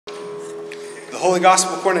The Holy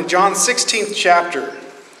Gospel according to John 16th chapter.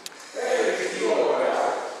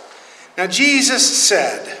 Now Jesus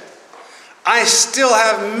said, I still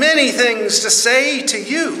have many things to say to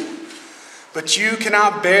you, but you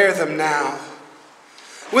cannot bear them now.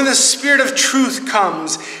 When the Spirit of truth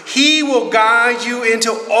comes, he will guide you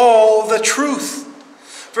into all the truth.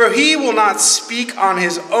 For he will not speak on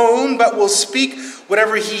his own, but will speak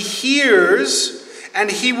whatever he hears, and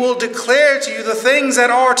he will declare to you the things that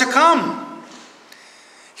are to come.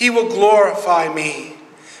 He will glorify me,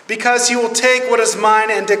 because he will take what is mine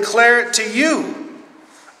and declare it to you.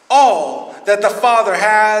 All that the Father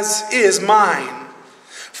has is mine.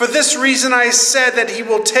 For this reason I said that he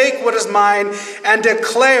will take what is mine and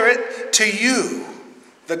declare it to you.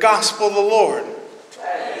 The gospel of the Lord.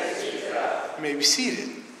 You may be seated.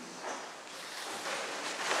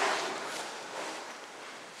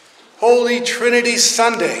 Holy Trinity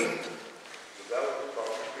Sunday.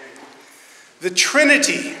 The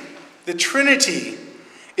Trinity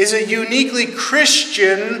is a uniquely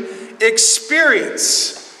Christian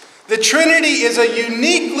experience. The Trinity is a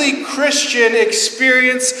uniquely Christian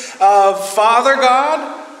experience of Father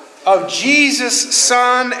God, of Jesus,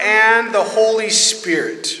 Son, and the Holy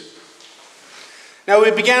Spirit. Now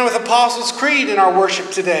we began with Apostles' Creed in our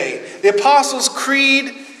worship today. The Apostles'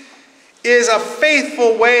 Creed is a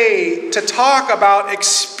faithful way to talk about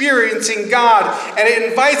experiencing God. And it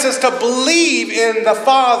invites us to believe in the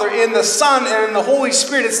Father, in the Son, and in the Holy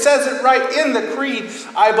Spirit. It says it right in the Creed.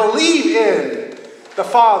 I believe in the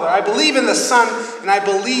Father, I believe in the Son, and I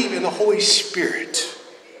believe in the Holy Spirit.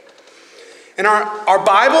 And our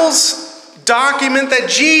Bibles document that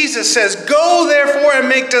Jesus says, go therefore and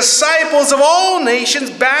make disciples of all nations,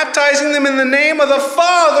 baptizing them in the name of the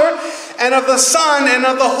Father and of the Son and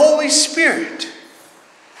of the Holy Spirit.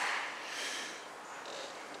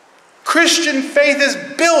 Christian faith is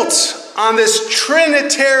built on this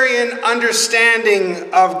Trinitarian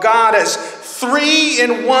understanding of God as three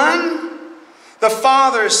in one. The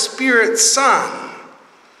Father, Spirit, Son.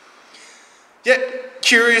 Yet,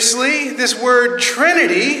 curiously, this word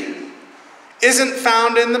Trinity isn't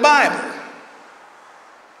found in the Bible.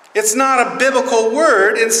 It's not a biblical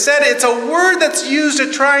word. Instead, it's a word that's used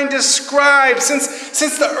to try and describe,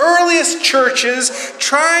 since the earliest churches,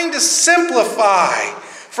 trying to simplify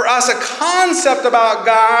for us a concept about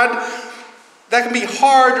God that can be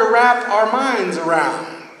hard to wrap our minds around.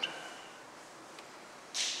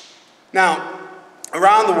 Now,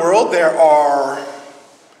 around the world, there are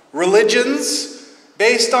religions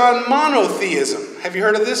based on monotheism. Have you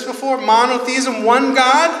heard of this before? Monotheism, one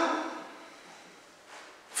God.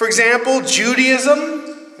 For example,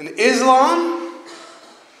 Judaism and Islam.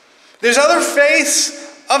 There's other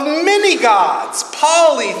faiths of many gods.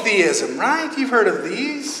 Polytheism, right? You've heard of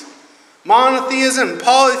these. Monotheism and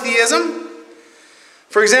polytheism.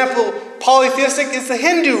 For example, polytheistic is the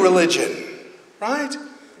Hindu religion, right?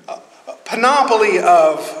 Panoply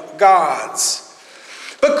of gods.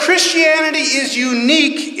 But Christianity is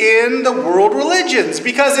unique in the world religions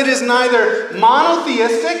because it is neither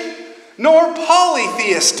monotheistic nor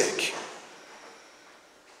polytheistic.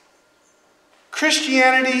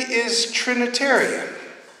 Christianity is Trinitarian,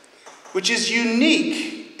 which is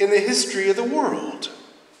unique in the history of the world.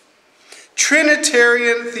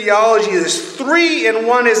 Trinitarian theology, this three in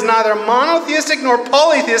one, is neither monotheistic nor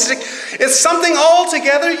polytheistic. It's something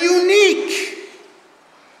altogether unique.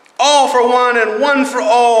 All for one and one for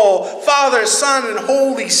all, Father, Son, and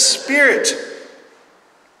Holy Spirit.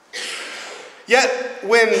 Yet,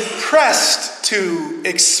 when pressed to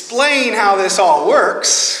explain how this all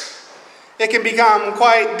works, it can become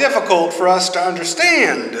quite difficult for us to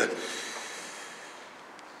understand.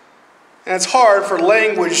 And it's hard for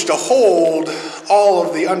language to hold all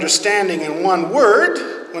of the understanding in one word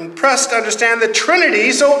when pressed to understand the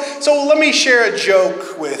Trinity. So let me share a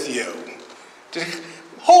joke with you to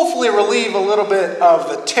hopefully relieve a little bit of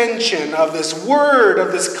the tension of this word,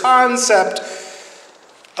 of this concept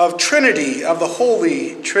of Trinity, of the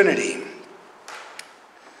Holy Trinity.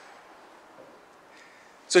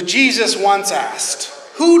 So Jesus once asked,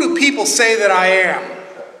 who do people say that I am?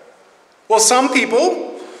 Well, some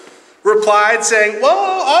people replied saying,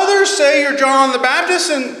 well, others say you're John the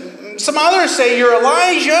Baptist, and some others say you're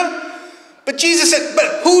Elijah. But Jesus said,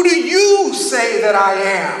 but who do you say that I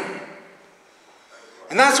am?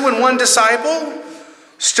 And that's when one disciple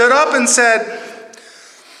stood up and said,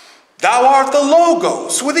 thou art the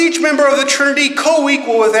Logos, with each member of the Trinity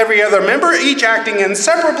co-equal with every other member, each acting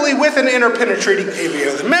inseparably with and interpenetrating every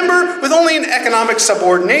other member, with only an economic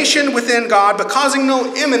subordination within God, but causing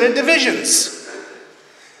no imminent divisions.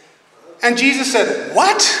 And Jesus said,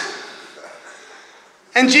 what?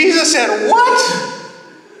 And Jesus said, what?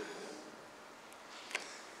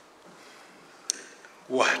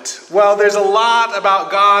 What? Well, there's a lot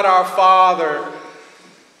about God our Father,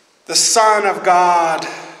 the Son of God,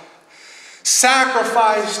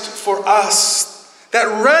 sacrificed for us that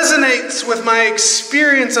resonates with my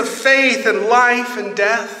experience of faith and life and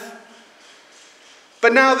death.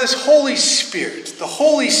 But now this Holy Spirit, the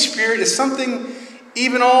Holy Spirit is something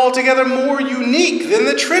even altogether more unique than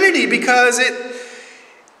the Trinity, because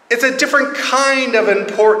it's a different kind of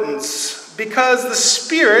importance, because the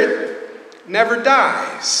Spirit never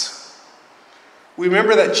dies. We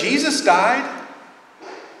remember that Jesus died.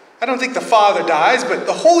 I don't think the Father dies, but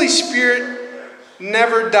the Holy Spirit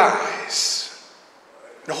never dies.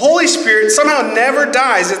 The Holy Spirit somehow never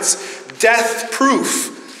dies. It's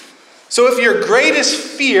death-proof. So if your greatest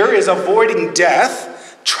fear is avoiding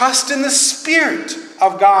death, trust in the Spirit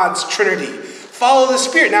of God's Trinity. Follow the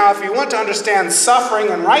Spirit. Now, if you want to understand suffering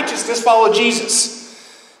and righteousness, follow Jesus.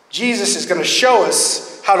 Jesus is going to show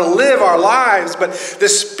us how to live our lives, but the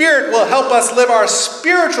Spirit will help us live our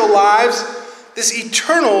spiritual lives, this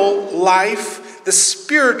eternal life, the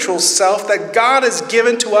spiritual self that God has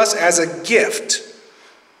given to us as a gift.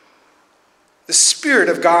 The Spirit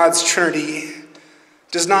of God's Trinity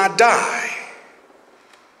does not die.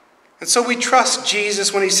 And so we trust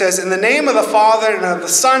Jesus when he says, in the name of the Father and of the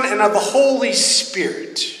Son and of the Holy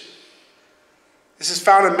Spirit. This is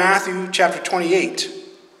found in Matthew chapter 28.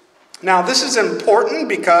 Now, this is important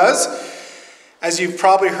because, as you've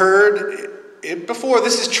probably heard it before,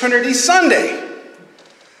 this is Trinity Sunday.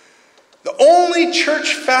 The only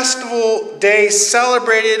church festival day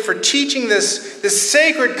celebrated for teaching this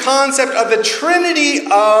sacred concept of the Trinity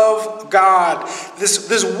of God.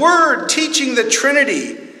 This word teaching the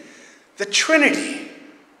Trinity. The Trinity.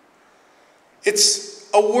 It's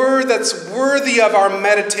a word that's worthy of our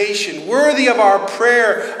meditation, worthy of our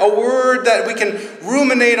prayer, a word that we can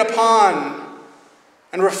ruminate upon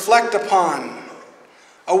and reflect upon,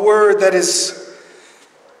 a word that is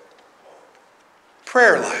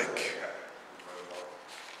prayer-like.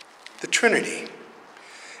 The Trinity.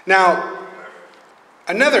 Now,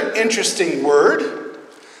 another interesting word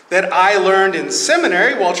that I learned in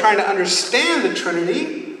seminary while trying to understand the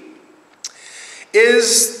Trinity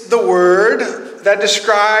is the word that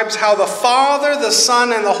describes how the Father, the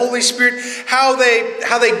Son, and the Holy Spirit, how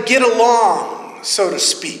they get along, so to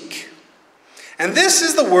speak. And this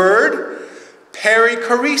is the word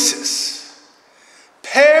perichoresis.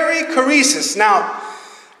 Perichoresis. Now,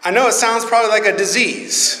 I know it sounds probably like a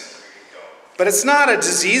disease, but it's not a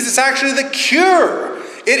disease. It's actually the cure.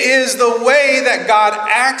 It is the way that God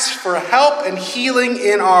acts for help and healing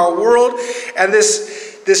in our world. And this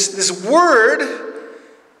word,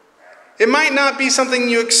 it might not be something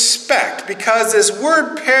you expect, because this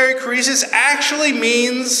word perichoresis actually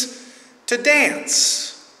means to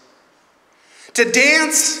dance. To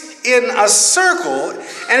dance in a circle.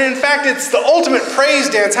 And in fact, it's the ultimate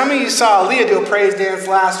praise dance. How many of you saw Leah do a praise dance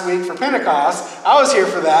last week for Pentecost? I was here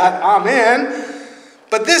for that. Amen.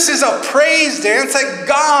 But this is a praise dance that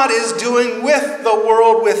God is doing with the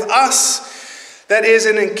world, with us, that is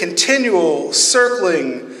in a continual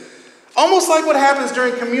circling. Almost like what happens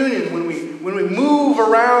during communion when we move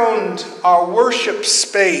around our worship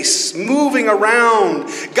space, moving around.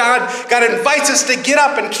 God invites us to get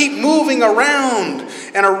up and keep moving around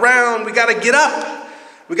and around. We got to get up.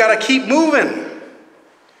 We got to keep moving.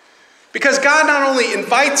 Because God not only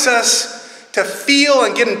invites us to feel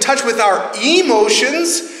and get in touch with our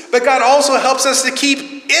emotions, but God also helps us to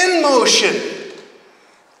keep in motion.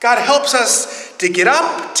 God helps us to get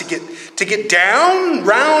up, to get down,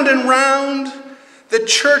 round and round. The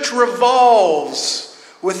church revolves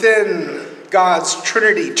within God's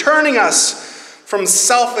Trinity, turning us from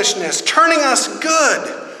selfishness, turning us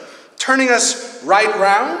good, turning us right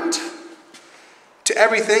round to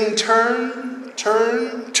everything turn,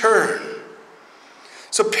 turn, turn.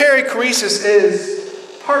 So perichoresis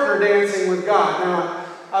is partner dancing with God. Now,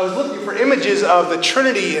 I was looking for images of the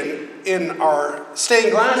Trinity in our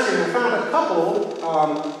stained glass here, and I found a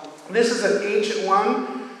couple. This is an ancient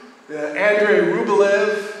one. Andrei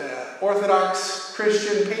Rublev, Orthodox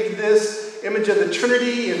Christian, painted this image of the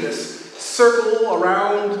Trinity in this circle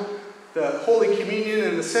around the Holy Communion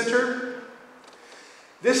in the center.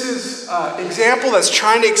 This is an example that's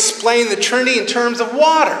trying to explain the Trinity in terms of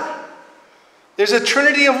water. There's a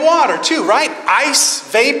Trinity of water too, right? Ice,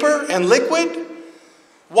 vapor, and liquid.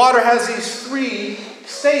 Water has these three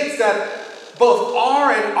states that both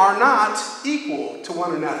are and are not equal to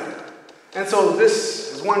one another. And so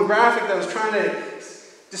this is one graphic that was trying to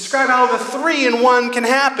describe how the three in one can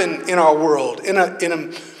happen in our world, in a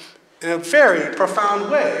in a very profound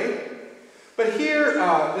way. But here,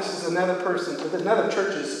 this is another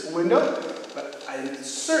church's window. But I'm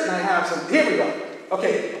certain I have some. Here we go.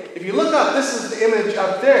 Okay, if you look up, this is the image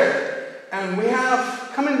up there. And we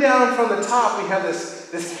have, coming down from the top, we have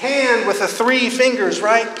this hand with the 3 fingers,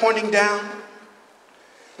 right, pointing down.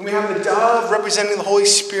 And we have the dove representing the Holy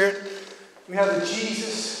Spirit. We have the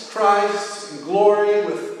Jesus Christ in glory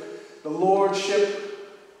with the Lordship.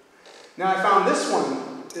 Now I found this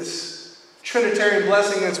one, this Trinitarian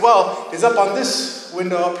blessing as well, is up on this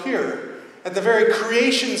window up here at the very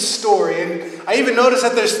creation story. And I even noticed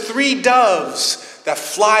that there's 3 doves that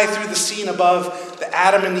fly through the scene above the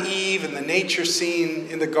Adam and Eve and the nature scene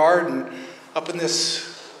in the garden up in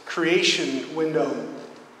this creation window.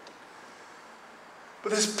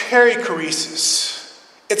 But this perichoresis,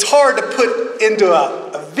 it's hard to put into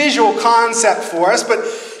a visual concept for us, but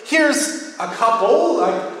here's a couple,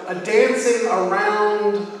 like a dancing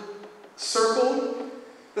around circle.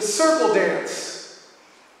 The circle dance.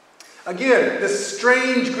 Again, this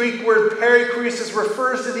strange Greek word perichoresis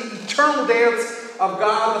refers to the eternal dance of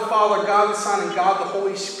God the Father, God the Son, and God the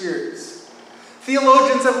Holy Spirit.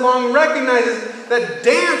 Theologians have long recognized that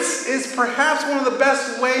dance is perhaps one of the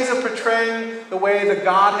best ways of portraying the way the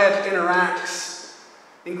Godhead interacts,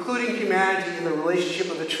 including humanity in the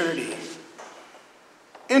relationship of the Trinity.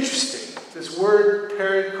 Interesting, this word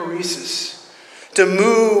perichoresis, to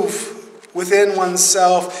move within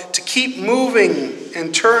oneself, to keep moving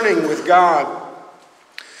and turning with God.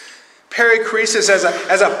 Perichoresis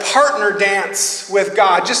as a partner dance with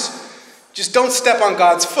God. Just don't step on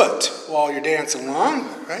God's foot while you're dancing along,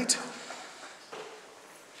 right?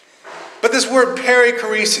 But this word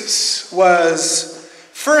perichoresis was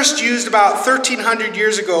first used about 1,300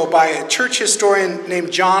 years ago by a church historian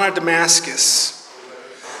named John of Damascus.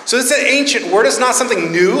 So it's an ancient word. It's not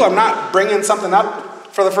something new. I'm not bringing something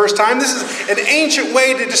up for the first time. This is an ancient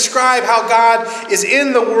way to describe how God is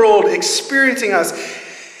in the world, experiencing us.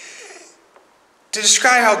 To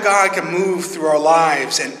describe how God can move through our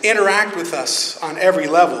lives and interact with us on every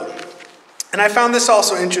level. And I found this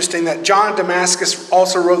also interesting, that John of Damascus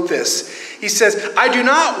also wrote this. He says, I do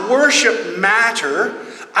not worship matter,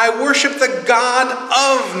 I worship the God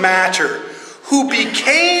of matter, who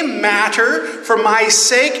became matter for my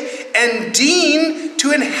sake and deigned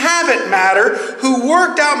to inhabit matter, who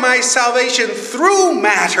worked out my salvation through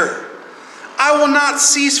matter. I will not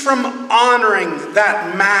cease from honoring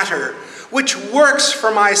that matter, which works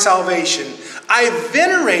for my salvation. I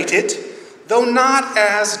venerate it, though not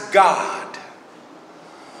as God.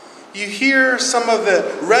 You hear some of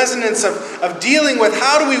the resonance of dealing with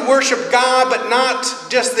how do we worship God, but not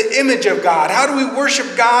just the image of God? How do we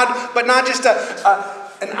worship God, but not just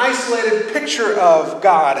an isolated picture of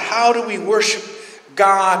God? How do we worship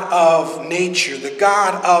God of nature, the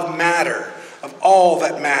God of matter, of all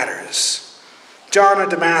that matters? John of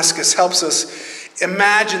Damascus helps us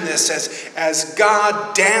imagine this as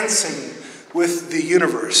God dancing with the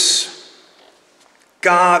universe.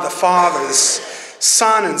 God the Father, the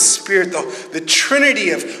Son and Spirit, the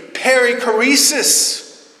Trinity of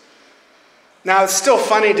perichoresis. Now, it's still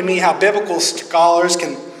funny to me how biblical scholars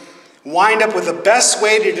can wind up with the best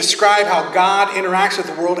way to describe how God interacts with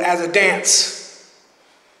the world as a dance.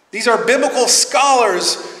 These are biblical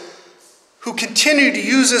scholars who continue to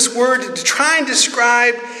use this word to try and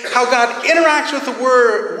describe how God interacts with the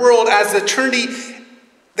world as the Trinity.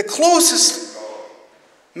 The closest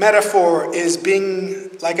metaphor is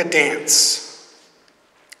being like a dance.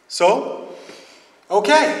 So,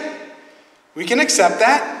 okay, we can accept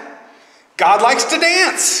that. God likes to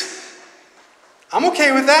dance. I'm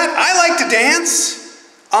okay with that. I like to dance.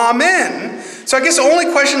 Amen. So I guess the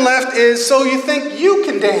only question left is, so you think you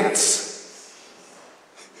can dance?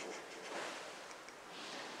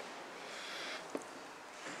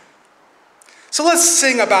 So let's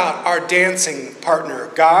sing about our dancing partner,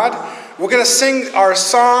 God. We're going to sing our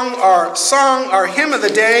song. Our hymn of the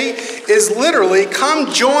day is literally,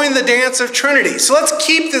 come join the dance of Trinity. So let's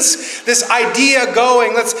keep this idea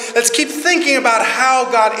going. Let's keep thinking about how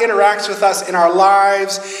God interacts with us in our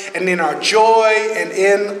lives and in our joy and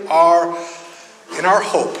in our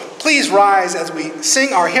hope. Please rise as we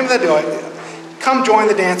sing our hymn of the day. Come join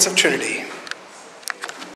the dance of Trinity.